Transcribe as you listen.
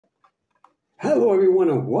Hello everyone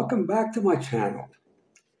and welcome back to my channel.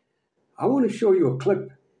 I want to show you a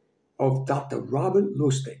clip of Dr. Robert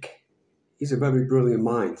Lustig. He's a very brilliant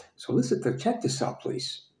mind. So check this out,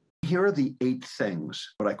 please. Here are the 8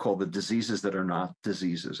 things, what I call the diseases that are not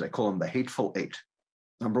diseases. I call them the hateful 8.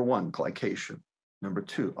 Number 1, glycation. Number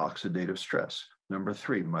 2, oxidative stress. Number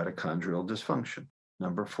 3, mitochondrial dysfunction.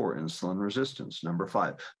 Number 4, insulin resistance. Number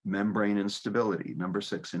 5, membrane instability. Number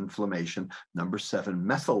 6, inflammation. Number 7,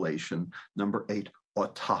 methylation. Number 8,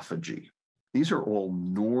 autophagy. These are all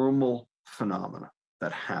normal phenomena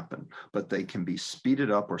that happen, but they can be speeded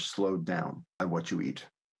up or slowed down by what you eat.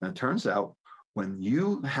 And it turns out when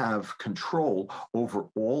you have control over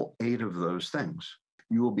all 8 of those things,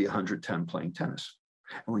 you will be 110 playing tennis.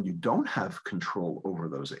 And when you don't have control over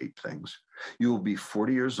those 8 things, you will be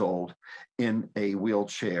 40 years old in a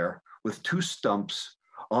wheelchair with 2 stumps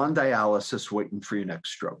on dialysis waiting for your next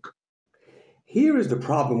stroke. Here is the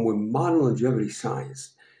problem with modern longevity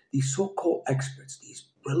science. These so-called experts, these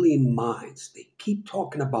brilliant minds, they keep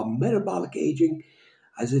talking about metabolic aging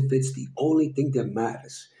as if it's the only thing that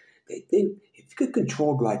matters. They think if you could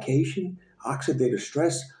control glycation, oxidative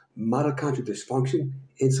stress, mitochondrial dysfunction,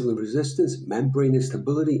 insulin resistance, membrane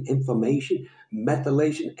instability, inflammation,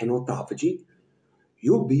 methylation, and autophagy,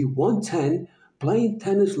 you'll be 110 playing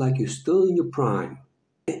tennis like you're still in your prime.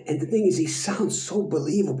 And the thing is, he sounds so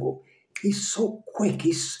believable. He's so quick.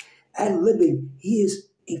 He's ad-libbing. He is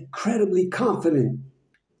incredibly confident.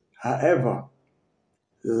 However,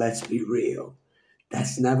 let's be real.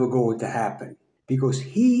 That's never going to happen because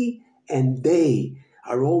he and they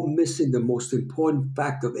are all missing the most important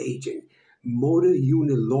fact of aging, motor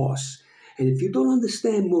unit loss. And if you don't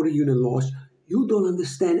understand motor unit loss, you don't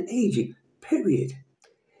understand aging, period.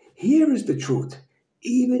 Here is the truth.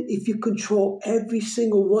 Even if you control every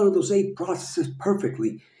single one of those 8 processes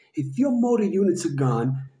perfectly, if your motor units are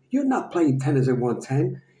gone, you're not playing tennis at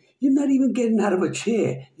 110. You're not even getting out of a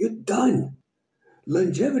chair. You're done.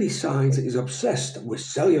 Longevity science is obsessed with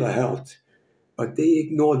cellular health, but they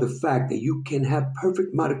ignore the fact that you can have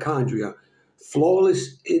perfect mitochondria,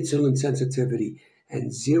 flawless insulin sensitivity,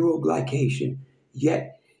 and 0 glycation.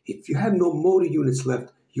 Yet, if you have no motor units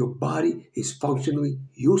left, your body is functionally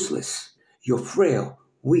useless. You're frail,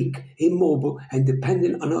 weak, immobile, and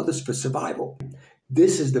dependent on others for survival.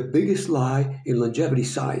 This is the biggest lie in longevity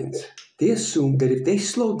science. They assume that if they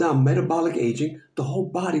slow down metabolic aging, the whole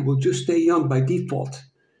body will just stay young by default,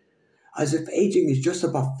 as if aging is just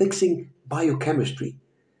about fixing biochemistry.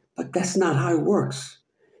 But that's not how it works.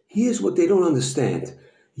 Here's what they don't understand.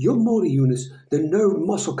 Your motor units, the nerve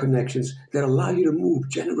muscle connections that allow you to move,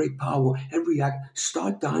 generate power, and react,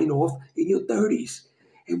 start dying off in your 30s.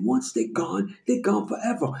 And once they're gone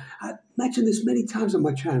forever. I've mentioned this many times on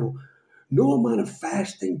my channel. No amount of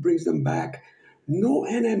fasting brings them back. No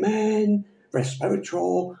NMN,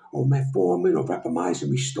 resveratrol, or metformin, or rapamycin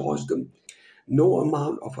restores them. No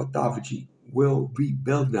amount of autophagy will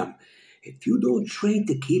rebuild them. If you don't train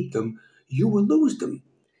to keep them, you will lose them.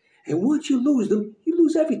 And once you lose them, you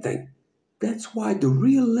lose everything. That's why the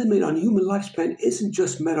real limit on human lifespan isn't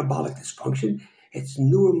just metabolic dysfunction, it's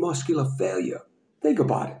neuromuscular failure. Think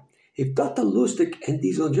about it. If Dr. Lustig and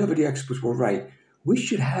these longevity experts were right, we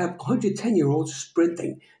should have 110-year-olds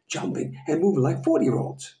sprinting, jumping, and moving like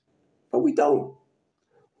 40-year-olds. But we don't.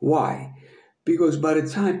 Why? Because by the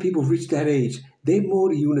time people reach that age, their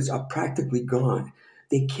motor units are practically gone.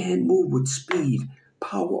 They can't move with speed,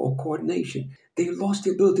 power, or coordination. They've lost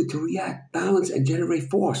the ability to react, balance, and generate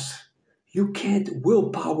force. You can't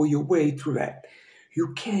willpower your way through that.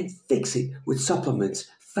 You can't fix it with supplements,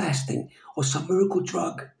 fasting, or some miracle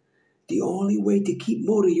drug. The only way to keep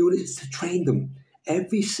motor units is to train them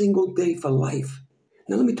every single day for life.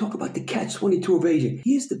 Now let me talk about the catch-22 of aging.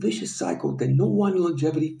 Here's the vicious cycle that no one in the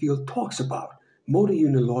longevity field talks about. Motor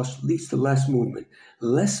unit loss leads to less movement.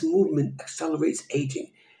 Less movement accelerates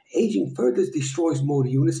aging. Aging further destroys motor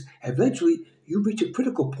units. Eventually, you reach a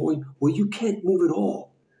critical point where you can't move at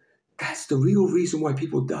all. That's the real reason why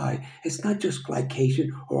people die. It's not just glycation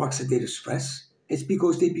or oxidative stress. It's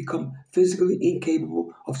because they become physically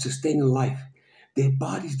incapable of sustaining life. Their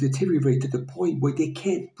bodies deteriorate to the point where they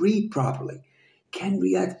can't breathe properly, can't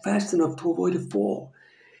react fast enough to avoid a fall,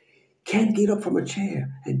 can't get up from a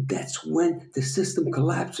chair, and that's when the system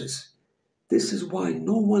collapses. This is why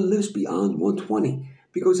no one lives beyond 120,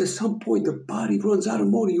 because at some point the body runs out of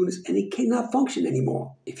motor units and it cannot function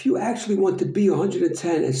anymore. If you actually want to be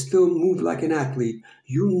 110 and still move like an athlete,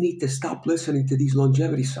 you need to stop listening to these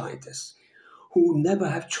longevity scientists who never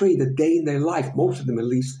have trained a day in their life, most of them at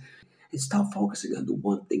least, and start focusing on the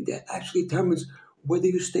one thing that actually determines whether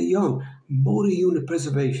you stay young, motor unit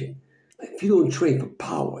preservation. If you don't train for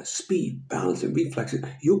power, speed, balance, and reflexes,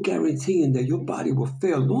 you're guaranteeing that your body will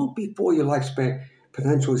fail long before your lifespan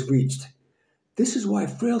potential is reached. This is why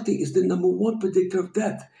frailty is the number one predictor of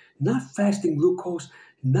death, not fasting glucose,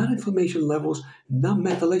 not inflammation levels, not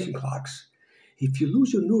methylation clocks. If you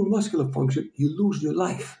lose your neuromuscular function, you lose your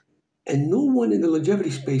life. And no one in the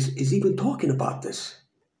longevity space is even talking about this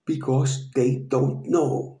because they don't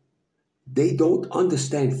know. They don't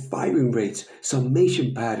understand firing rates,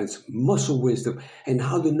 summation patterns, muscle wisdom, and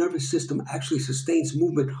how the nervous system actually sustains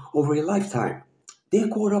movement over a lifetime. They're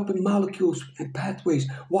caught up in molecules and pathways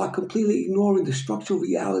while completely ignoring the structural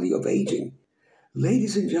reality of aging.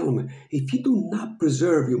 Ladies and gentlemen, if you do not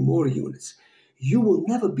preserve your motor units, you will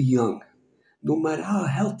never be young, no matter how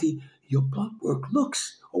healthy your blood work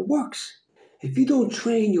looks or works. If you don't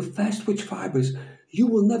train your fast twitch fibers, you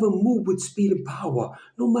will never move with speed and power,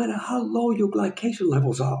 no matter how low your glycation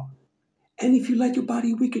levels are. And if you let your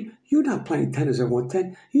body weaken, you're not playing tennis at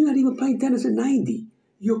 110. You're not even playing tennis at 90.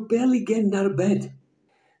 You're barely getting out of bed.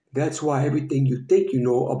 That's why everything you think you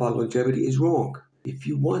know about longevity is wrong. If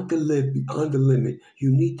you want to live beyond the limit,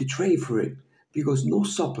 you need to train for it because no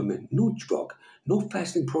supplement, no drug, no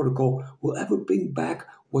fasting protocol will ever bring back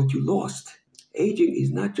what you lost. Aging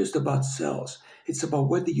is not just about cells, it's about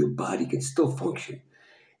whether your body can still function.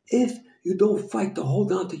 If you don't fight to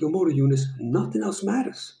hold on to your motor units, nothing else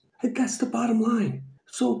matters. And that's the bottom line.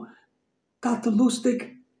 So, Dr.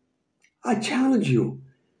 Lustig, I challenge you.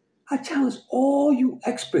 I challenge all you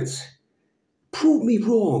experts. Prove me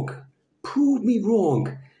wrong. Prove me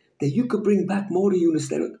wrong that you could bring back motor units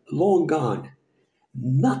that are long gone.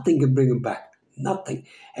 Nothing can bring them back. Nothing.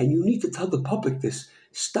 And you need to tell the public this.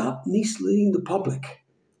 Stop misleading the public.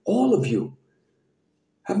 All of you.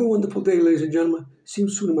 Have a wonderful day, ladies and gentlemen. See you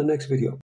soon in my next video.